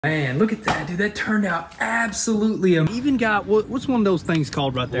Man, look at that, dude. That turned out absolutely amazing. Even got, what's one of those things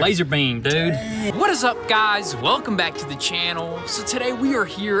called right there? Laser beam, dude. Dang. What is up, guys? Welcome back to the channel. So today we are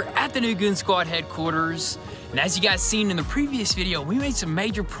here at the new Goonzquad headquarters. And as you guys seen in the previous video, we made some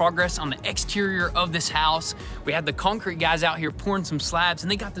major progress on the exterior of this house. We had the concrete guys out here pouring some slabs,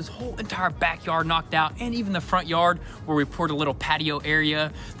 and they got this whole entire backyard knocked out, and even the front yard where we poured a little patio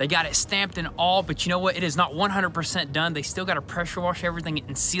area. They got it stamped and all, but you know what? It is not 100% done. They still got to pressure wash everything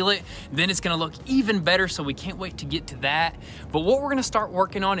and seal it. Then it's gonna look even better, so we can't wait to get to that. But what we're gonna start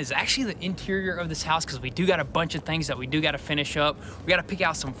working on is actually the interior of this house, because we do got a bunch of things that we do got to finish up. We got to pick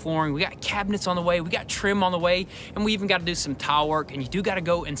out some flooring. We got cabinets on the way. We got trim on the way, and we even got to do some tile work, and you do got to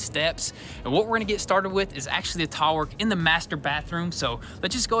go in steps. And what we're gonna get started with is actually the tile work in the master bathroom. So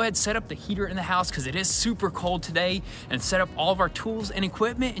let's just go ahead and set up the heater in the house, because it is super cold today, and set up all of our tools and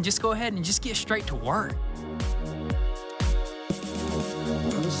equipment, and just go ahead and just get straight to work.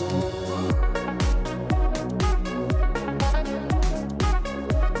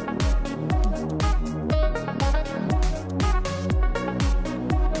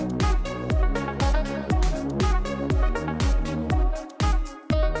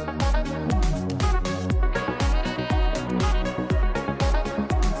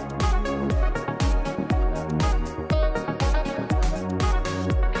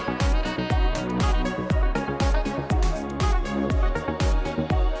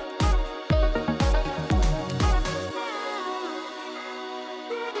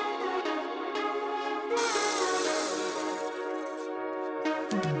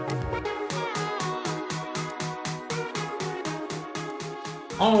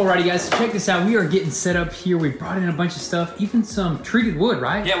 Alrighty guys, so check this out. We are getting set up here. We brought in a bunch of stuff, even some treated wood,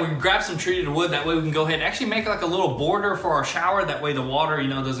 right? Yeah, we grabbed some treated wood. That way we can go ahead and actually make like a little border for our shower. That way the water, you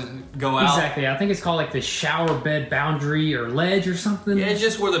know, doesn't go out. Exactly. I think it's called like the shower bed boundary or ledge or something. Yeah, it's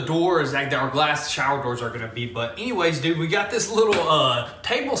just where the doors, like our glass shower doors are gonna be. But anyways, dude, we got this little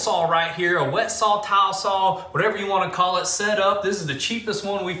table saw right here, a wet saw, tile saw, whatever you want to call it, set up. This is the cheapest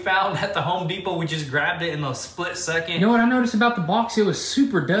one we found at the Home Depot. We just grabbed it in a split second. You know what I noticed about the box? It was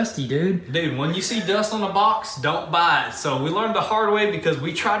super dusty, dude. Dude, when you see dust on the box, don't buy it. So we learned the hard way, because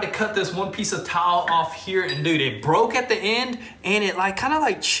we tried to cut this one piece of tile off here, and dude, it broke at the end, and it like kind of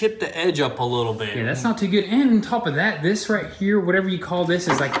like chipped the edge up a little bit. Yeah, that's not too good. And on top of that, this right here, whatever you call this,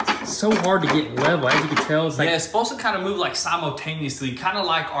 is like so hard to get level. As you can tell, it's like, yeah, it's supposed to kind of move like simultaneously, kind of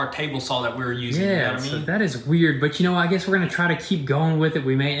like our table saw that we were using. Yeah, you know what I mean? So that is weird. But you know, I guess we're gonna try to keep going with it.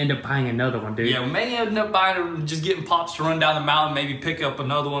 We may end up buying another one, dude. Yeah, we may end up buying, just getting Pops to run down the mountain, maybe pick up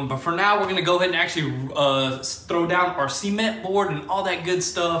another one. But for now, we're gonna go ahead and actually throw down our cement board and all that good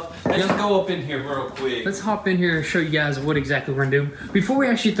stuff. Let's just go up in here real quick. Let's hop in here and show you guys what exactly we're gonna do. Before we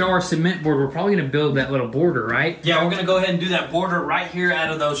actually throw our cement board, we're probably gonna build that little border, right? Yeah, we're gonna go ahead and do that border right here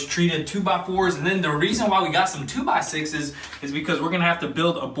out of those treated 2x4s. And then the reason why we got some 2x6s is because we're gonna have to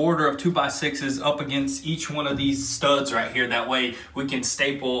build a border of 2x6s up against each one of these studs right here. That way we can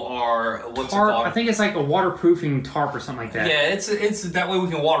staple our, what's tarp, it called? I think it's like a waterproofing tarp or something like that. Yeah, it's that way we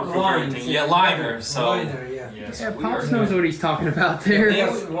can waterproof everything. Yeah, liner. So liner, yeah. Yes, yeah, Pops knows what he's talking about there.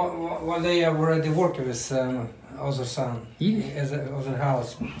 One day I already worked with other son as a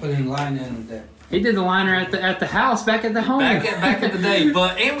house, putting line in there. He did the liner at the house back at the home. Back in the day.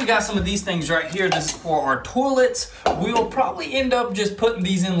 And we got some of these things right here. This is for our toilets. We will probably end up just putting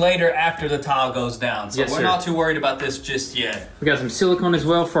these in later after the tile goes down. So yes, we're not too worried about this just yet. We got some silicone as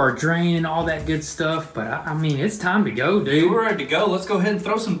well for our drain and all that good stuff. But I mean, it's time to go, dude. We're ready to go. Let's go ahead and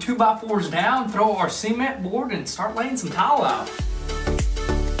throw some 2x4s down, throw our cement board, and start laying some tile out.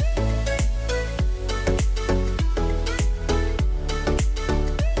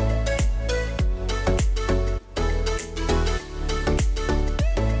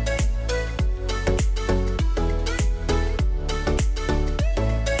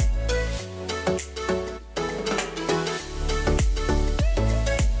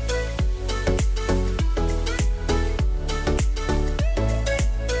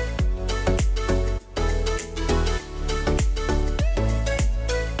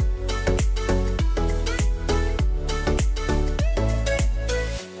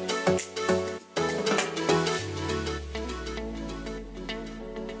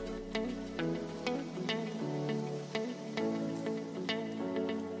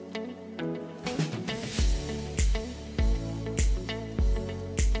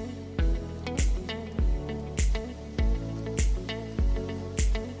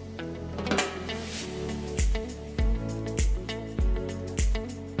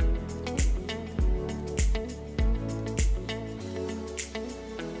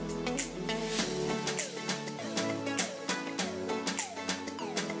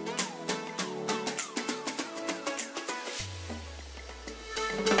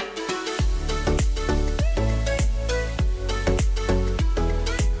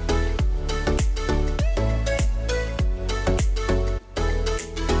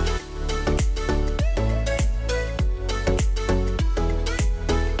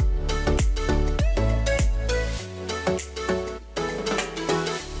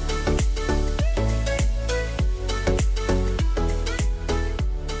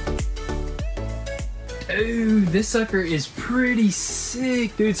 Dude, this sucker is pretty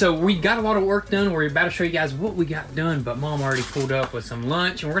sick, dude. So we got a lot of work done. We're about to show you guys what we got done, but Mom already pulled up with some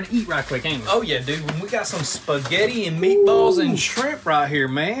lunch, and we're gonna eat right quick, ain't we? Oh yeah, dude. We got some spaghetti and meatballs and shrimp right here,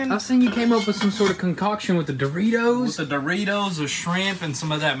 man. I seen you came up with some sort of concoction with the Doritos. With the Doritos, the shrimp, and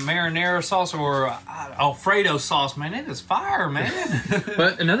some of that marinara sauce or Alfredo sauce, man. It is fire, man.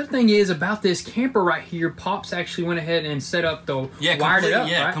 But another thing is about this camper right here, Pops actually went ahead and set up the wired it up,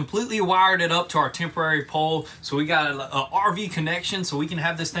 right? Completely wired it up to our temporary pole. So we got a RV connection, so we can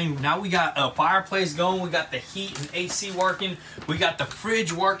have this thing. Now we got a fireplace going. We got the heat and AC working. We got the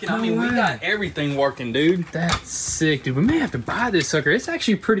fridge working. I mean, we got everything working, dude. That's sick, dude. We may have to buy this sucker. It's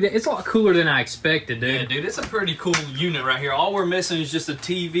actually pretty. It's a lot cooler than I expected, dude. Yeah, dude. It's a pretty cool unit right here. All we're missing is just a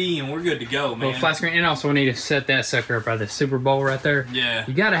TV, and we're good to go, man. Little flat screen, and also we need to set that sucker up by the Super Bowl right there. Yeah.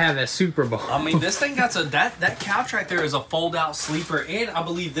 You gotta have that Super Bowl. I mean, this thing got that couch right there is a fold-out sleeper, and I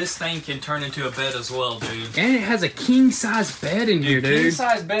believe this thing can turn into a bed as well, dude. And it has a king-size bed in here, dude.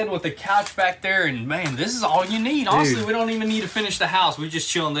 King-size bed with a couch back there, and man, this is all you need. Honestly, we don't even need to finish the house. We just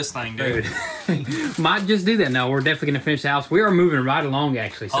chill in this thing, dude. Might just do that. No, we're definitely gonna finish the house. We are moving right along,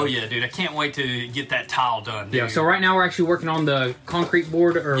 actually. So. Oh yeah, dude. I can't wait to get that tile done, dude. Yeah. So right now we're actually working on the concrete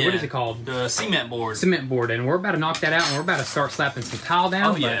board, or what is it called? The cement board. Cement board, and we're about to knock that out, and we're about to start slapping some tile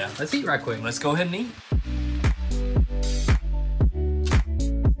down. Oh yeah. Let's eat right quick. Let's go ahead and eat.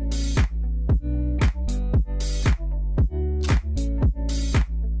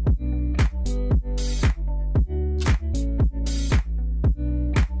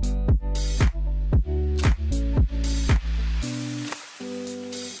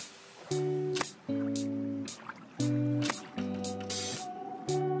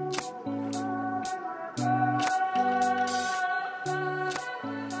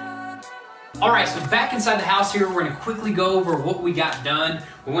 Alright, so back inside the house here, we're going to quickly go over what we got done.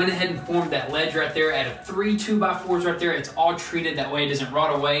 We went ahead and formed that ledge right there out of 3 2x4s right there. It's all treated, that way it doesn't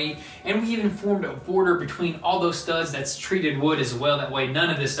rot away. And we even formed a border between all those studs that's treated wood as well. That way none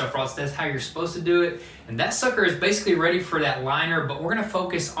of this stuff rots. That's how you're supposed to do it. And that sucker is basically ready for that liner, but we're going to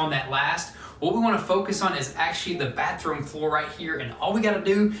focus on that last. What we want to focus on is actually the bathroom floor right here, and all we got to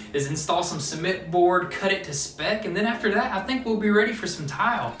do is install some cement board, cut it to spec, and then after that, I think we'll be ready for some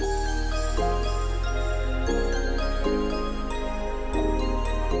tile.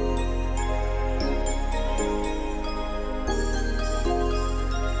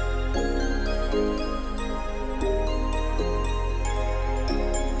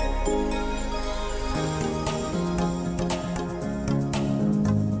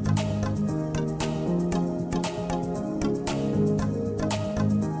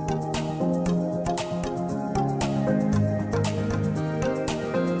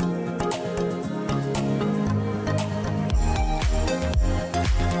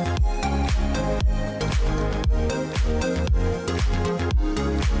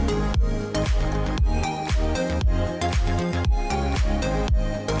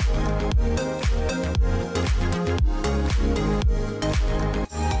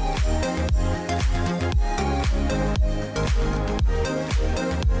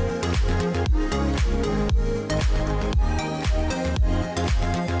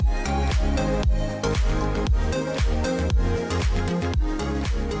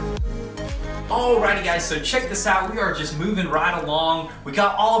 Alrighty guys, so check this out. We are just moving right along. We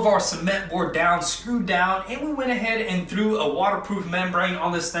got all of our cement board down, screwed down, and we went ahead and threw a waterproof membrane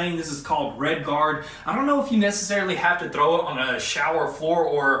on this thing. This is called Red Guard. I don't know if you necessarily have to throw it on a shower floor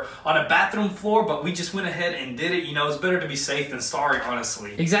or on a bathroom floor, but we just went ahead and did it. You know, it's better to be safe than sorry,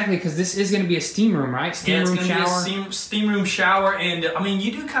 honestly. Exactly, because this is going to be a steam room, right? Steam room shower. Be a steam room shower, and I mean,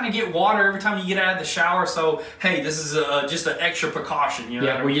 you do kind of get water every time you get out of the shower, so hey, this is just an extra precaution, you know?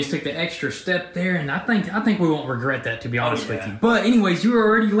 Yeah, we just took the extra step there, and I think we won't regret that, to be honest with you. But anyways, you were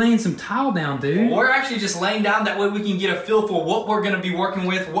already laying some tile down, dude. Well, we're actually just laying down, that way we can get a feel for what we're going to be working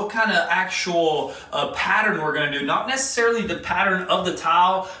with, what kind of actual pattern we're going to do. Not necessarily the pattern of the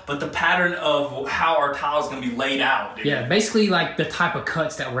tile, but the pattern of how our tile is going to be laid out, dude. Yeah, basically like the type of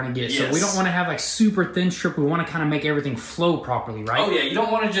cuts that we're going to get. Yes. So we don't want to have like super thin strip. We want to kind of make everything flow properly, right? Oh yeah, you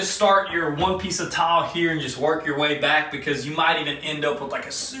don't want to just start your one piece of tile here and just work your way back, because you might even end up with like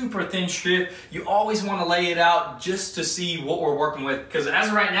a super thin strip. You always want to lay it out just to see what we're working with, because as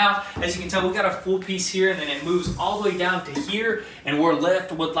of right now, as you can tell, we got a full piece here, and then it moves all the way down to here, and we're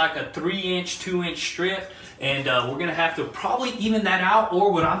left with like a 3-inch, 2-inch strip. and we're gonna have to probably even that out,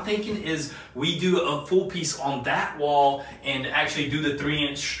 or what I'm thinking is we do a full piece on that wall and actually do the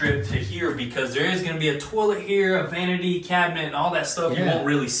 3-inch strip to here, because there is gonna be a toilet here, a vanity cabinet, and all that stuff you won't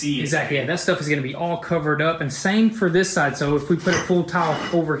really see. Exactly, yeah, that stuff is gonna be all covered up, and same for this side. So if we put a full tile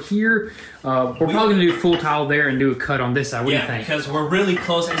over here, we're probably gonna do full tile there and do a cut on this side. What do you think? Because we're really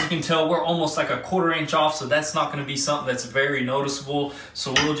close. As you can tell, we're almost like a 1/4 inch off, so that's not gonna be something that's very noticeable.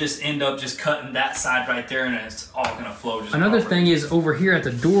 So we'll just end up just cutting that side right there, and it's all gonna flow just Another properly. thing is over here at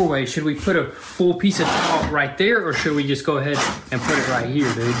the doorway, should we put a full piece of tile right there, or should we just go ahead and put it right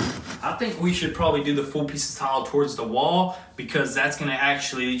here, dude? I think we should probably do the full piece of tile towards the wall, because that's gonna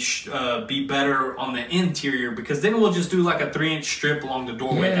actually be better on the interior, because then we'll just do like a 3-inch strip along the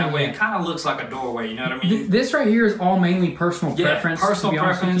doorway. That way it kind of looks like a doorway, you know what I mean? This right here is all mainly personal preference. Personal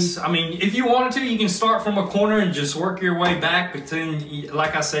preference. I mean, if you wanted to, you can start from a corner and just work your way back, but then,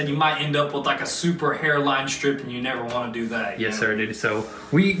 like I said, you might end up with like a super hairline strip, and you never want to do that. Yes, sir, dude. So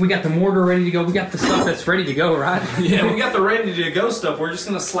we got the mortar ready to go. We got the stuff that's ready to go, right? Yeah, we got the ready to go stuff. We're just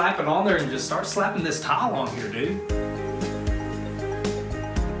gonna slap it on there and just start slapping this tile on here, dude.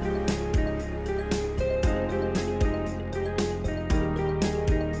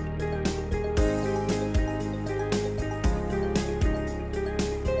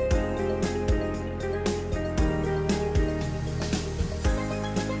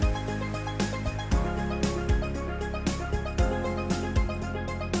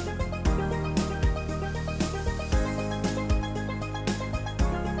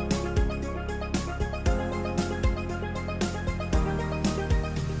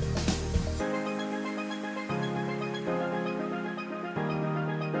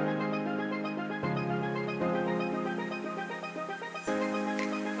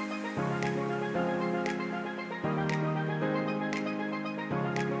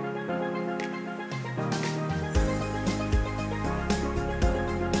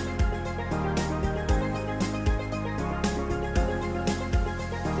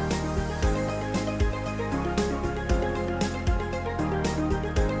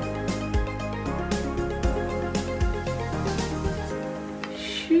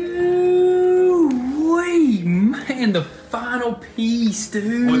 And the final piece,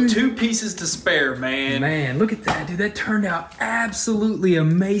 dude. With 2 pieces to spare, man. Man, look at that, dude. That turned out absolutely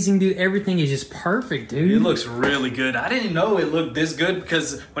amazing, dude. Everything is just perfect, dude. It looks really good. I didn't know it looked this good,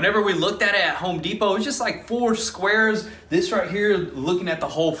 because whenever we looked at it at Home Depot, it was just like 4 squares. This right here, looking at the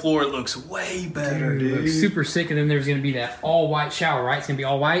whole floor, it looks way better, dude. It looks super sick. And then there's going to be that all-white shower, right? It's going to be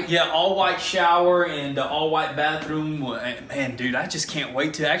all-white? Yeah, all-white shower and all-white bathroom. Man, dude, I just can't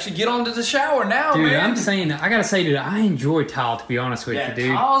wait to actually get onto the shower now, dude, man. I'm saying, I got to say, dude, I enjoy tile, to be honest with you,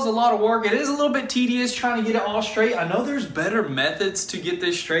 dude. Tile is a lot of work. It is a little bit tedious trying to get it all straight. I know there's better methods to get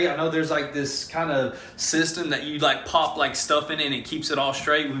this straight. I know there's like this kind of system that you like pop like stuff in it and it keeps it all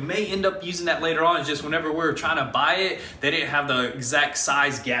straight. We may end up using that later on. It's just whenever we were trying to buy it, they didn't have the exact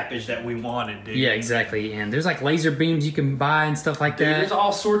size gappage that we wanted, dude. Yeah, exactly. And there's like laser beams you can buy and stuff like that. There's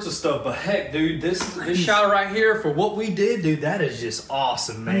all sorts of stuff. But heck, dude, this shower right here, for what we did, dude, that is just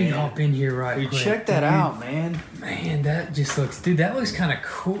awesome, man. Let me hop in here right quick. Check that out, man. Man, that just looks, dude, that looks kind of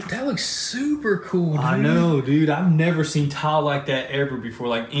cool. That looks super cool, dude. I know, dude. I've never seen tile like that ever before,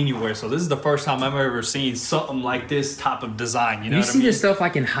 like anywhere. So this is the first time I've ever seen something like this type of design. You know what I mean? You see this stuff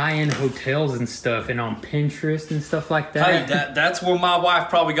like in high-end hotels and stuff, and on Pinterest and stuff like that. Hey, that's where my wife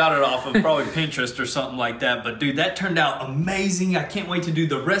probably got it off of, probably Pinterest or something like that. But dude, that turned out amazing. I can't wait to do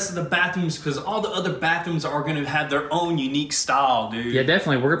the rest of the bathrooms, because all the other bathrooms are going to have their own unique style, dude. Yeah,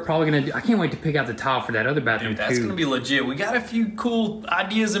 definitely. We're probably going to do, I can't wait to pick out the tile for that other bathroom, dude, that's going to be legit. We got a few cool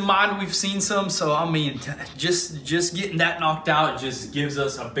ideas in mind. We've seen some, so I mean, just getting that knocked out just gives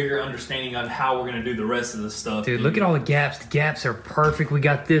us a bigger understanding on how we're going to do the rest of the stuff. Dude, look at all the gaps. The gaps are perfect. We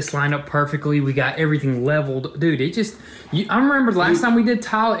got this lined up perfectly. We got everything leveled. Dude, it just, I remember the last time we did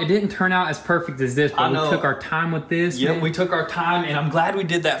tile, it didn't turn out as perfect as this, but we took our time with this. Yeah, we took our time, and I'm glad we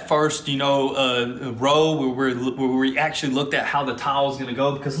did that first, you know, row where we actually looked at how the tile was going to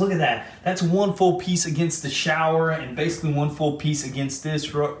go, because look at that. That's one full piece against the shower, and basically one full piece against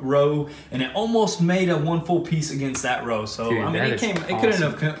this row, and it almost made a one full piece against that row. So dude, I mean, it couldn't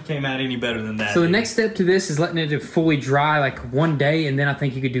have came out any better than that. So the next step to this is letting it fully dry like one day, and then I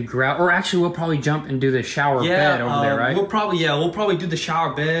think you could do grout, or actually we'll probably jump and do the shower bed over there, right? We'll probably do the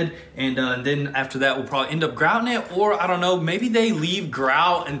shower bed, and then after that we'll probably end up grouting it, or I don't know, maybe they leave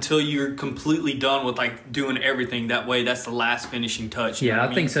grout until you're completely done with like doing everything. That way, that's the last finishing touch. Yeah,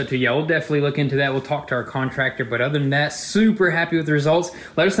 I think so too. Yeah, we'll definitely look into that. We'll talk to our contractor, but other than that, super happy with the results.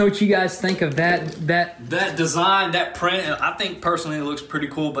 Let us know what you guys think of that design, that print. I think personally it looks pretty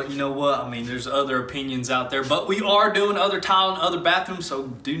cool, but you know what? I mean, there's other opinions out there, but we are doing other tile in other bathrooms, so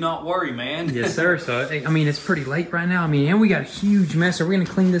do not worry, man. Yes, sir. So, I mean, it's pretty late right now. I mean, and we got a huge mess. Are we going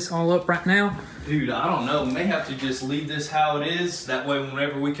to clean this all up right now? Dude, I don't know. We may have to just leave this how it is. That way,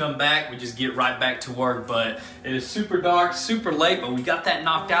 whenever we come back, we just get right back to work. But it is super dark, super late, but we got that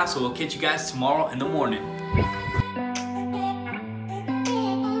knocked out, so we'll catch you guys tomorrow in the morning.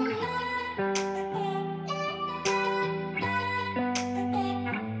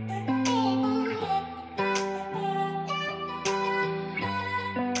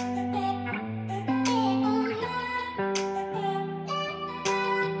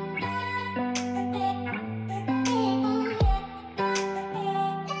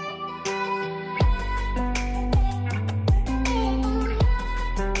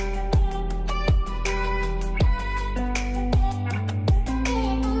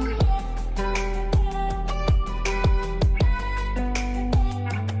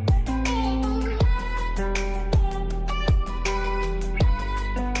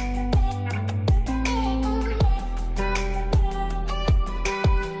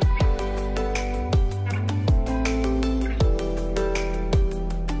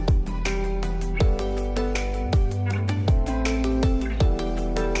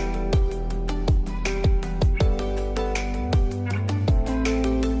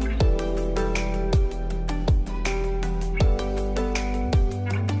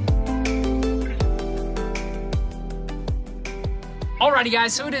 Alrighty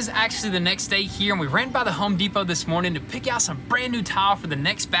guys, so it is actually the next day here, and we ran by the Home Depot this morning to pick out some brand new tile for the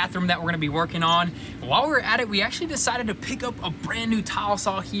next bathroom that we're going to be working on. And while we were at it, we actually decided to pick up a brand new tile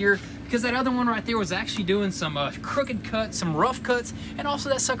saw here, because that other one right there was actually doing some crooked cuts, some rough cuts, and also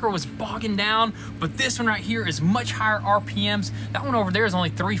that sucker was bogging down. But this one right here is much higher RPMs. That one over there is only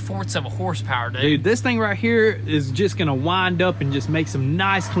 3/4 of a horsepower, dude. Dude, this thing right here is just gonna wind up and just make some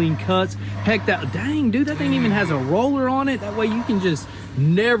nice clean cuts. Heck, dang, dude, that thing even has a roller on it. That way you can just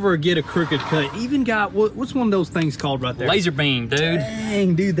never get a crooked cut. Even got, what's one of those things called right there? Laser beam, dude.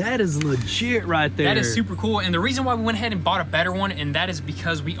 Dang, dude, that is legit right there. That is super cool. And the reason why we went ahead and bought a better one, and that is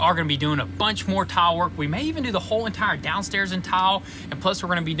because we are gonna be doing a bunch more tile work. We may even do the whole entire downstairs in tile, and plus we're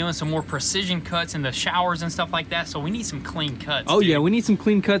gonna be doing some more precision cuts in the showers and stuff like that, so we need some clean cuts. Oh, dude. Yeah, we need some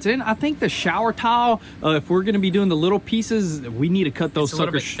clean cuts. And I think the shower tile, if we're gonna be doing the little pieces, we need to cut those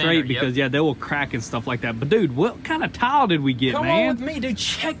suckers straight, because yeah, they will crack and stuff like that. But dude, what kind of tile did we get, man? Come on with me, dude.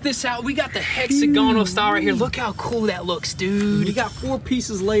 Check this out. We got the hexagonal style right here. Look how cool that looks, dude. We got 4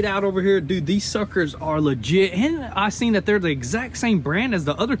 pieces laid out over here. Dude, these suckers are legit. And I seen that they're the exact same brand as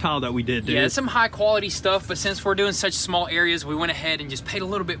the other tile that we did, dude. Yeah, it's some high quality stuff, but since we're doing such small areas, we went ahead and just paid a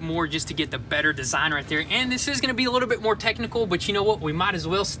little bit more just to get the better design right there. And this is going to be a little bit more technical, but you know what? We might as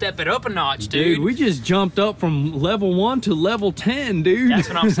well step it up a notch, dude. Dude, we just jumped up from level 1 to level 10, dude. That's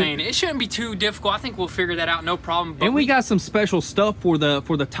what I'm saying. It shouldn't be too difficult. I think we'll figure that out, no problem. But and we got some special stuff for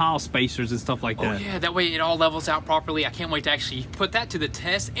the tile spacers and stuff like that. Oh yeah, that way it all levels out properly. I can't wait to actually put that to the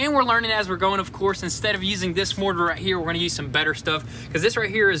test. And we're learning as we're going, of course. Instead of using this mortar right here, we're going to use some better stuff, because this right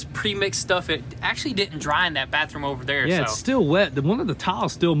here is pre-mixed stuff. It actually didn't dry in that bathroom over there. Yeah, so. It's still wet. One of the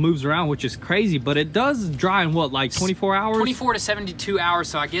tiles still moves around, which is crazy, but it does dry in what, like 24 hours? 24 to 72 hours,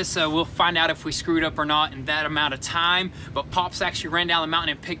 so I guess we'll find out if we screwed up or not in that amount of time. But Pops actually ran down the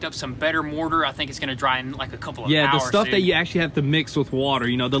mountain and picked up some better mortar. I think it's going to dry in like a couple of hours. Yeah, the stuff dude. that you actually have to mix with water,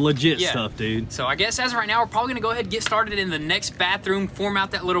 you know, the legit stuff, dude. So I guess as of right now, we're probably going to go ahead and get started in the next bathroom, form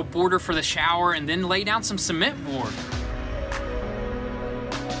out that little border for the shower, and then lay down some cement board.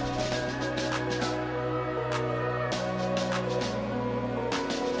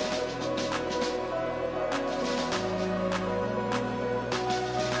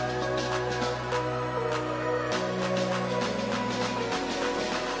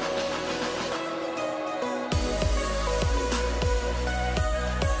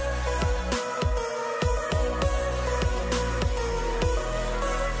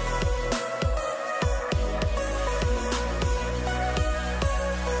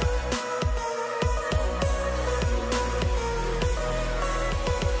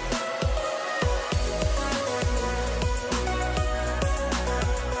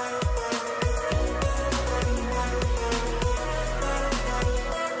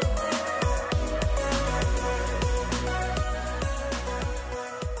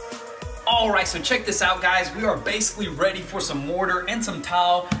 Alright, so check this out, guys. We are basically ready for some mortar and some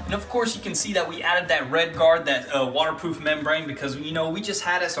tile. And of course, you can see that we added that red guard, that waterproof membrane, because, you know, we just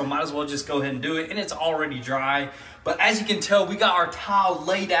had it, so might as well just go ahead and do it. And it's already dry. But as you can tell, we got our tile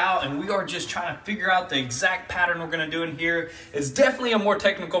laid out and we are just trying to figure out the exact pattern we're gonna do in here. It's definitely a more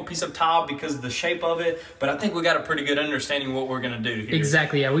technical piece of tile because of the shape of it, but I think we got a pretty good understanding of what we're gonna do here.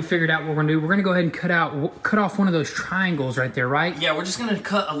 Exactly, yeah, we figured out what we're gonna do. We're gonna go ahead and cut off one of those triangles right there, right? Yeah, we're just gonna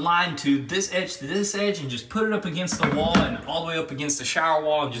cut a line to this edge and just put it up against the wall and all the way up against the shower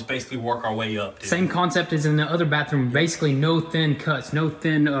wall and just basically work our way up, dude. Same concept as in the other bathroom, basically no thin cuts, no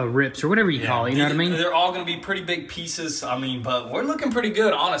thin rips or whatever you call it, you know what I mean? They're all gonna be pretty big pieces, I mean, but we're looking pretty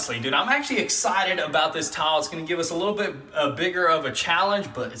good, honestly, dude. I'm actually excited about this tile. It's gonna give us a little bit bigger of a challenge,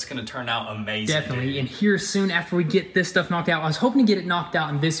 but it's gonna turn out amazing. Definitely, dude. and here soon after we get this stuff knocked out, I was hoping to get it knocked out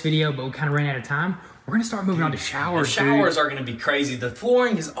in this video, but we kind of ran out of time. We're gonna start moving on to showers. The showers are gonna be crazy. The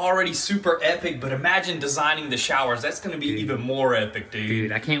flooring is already super epic, but imagine designing the showers. That's gonna be even more epic, dude.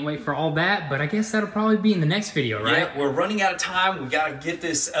 Dude, I can't wait for all that, but I guess that'll probably be in the next video, right? Yeah, we're running out of time. We gotta get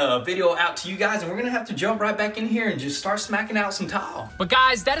this video out to you guys, and we're gonna have to jump right back in here and just start smacking out some tile. But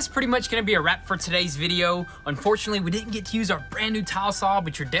guys, that is pretty much gonna be a wrap for today's video. Unfortunately, we didn't get to use our brand new tile saw,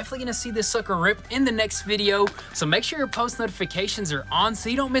 but you're definitely gonna see this sucker rip in the next video. So make sure your post notifications are on so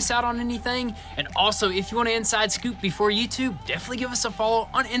you don't miss out on anything. And also, if you want to inside scoop before YouTube, definitely give us a follow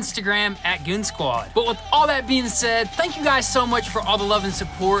on Instagram at Goonzquad. But with all that being said, thank you guys so much for all the love and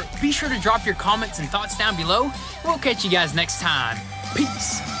support. Be sure to drop your comments and thoughts down below. We'll catch you guys next time.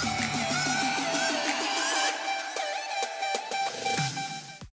 Peace.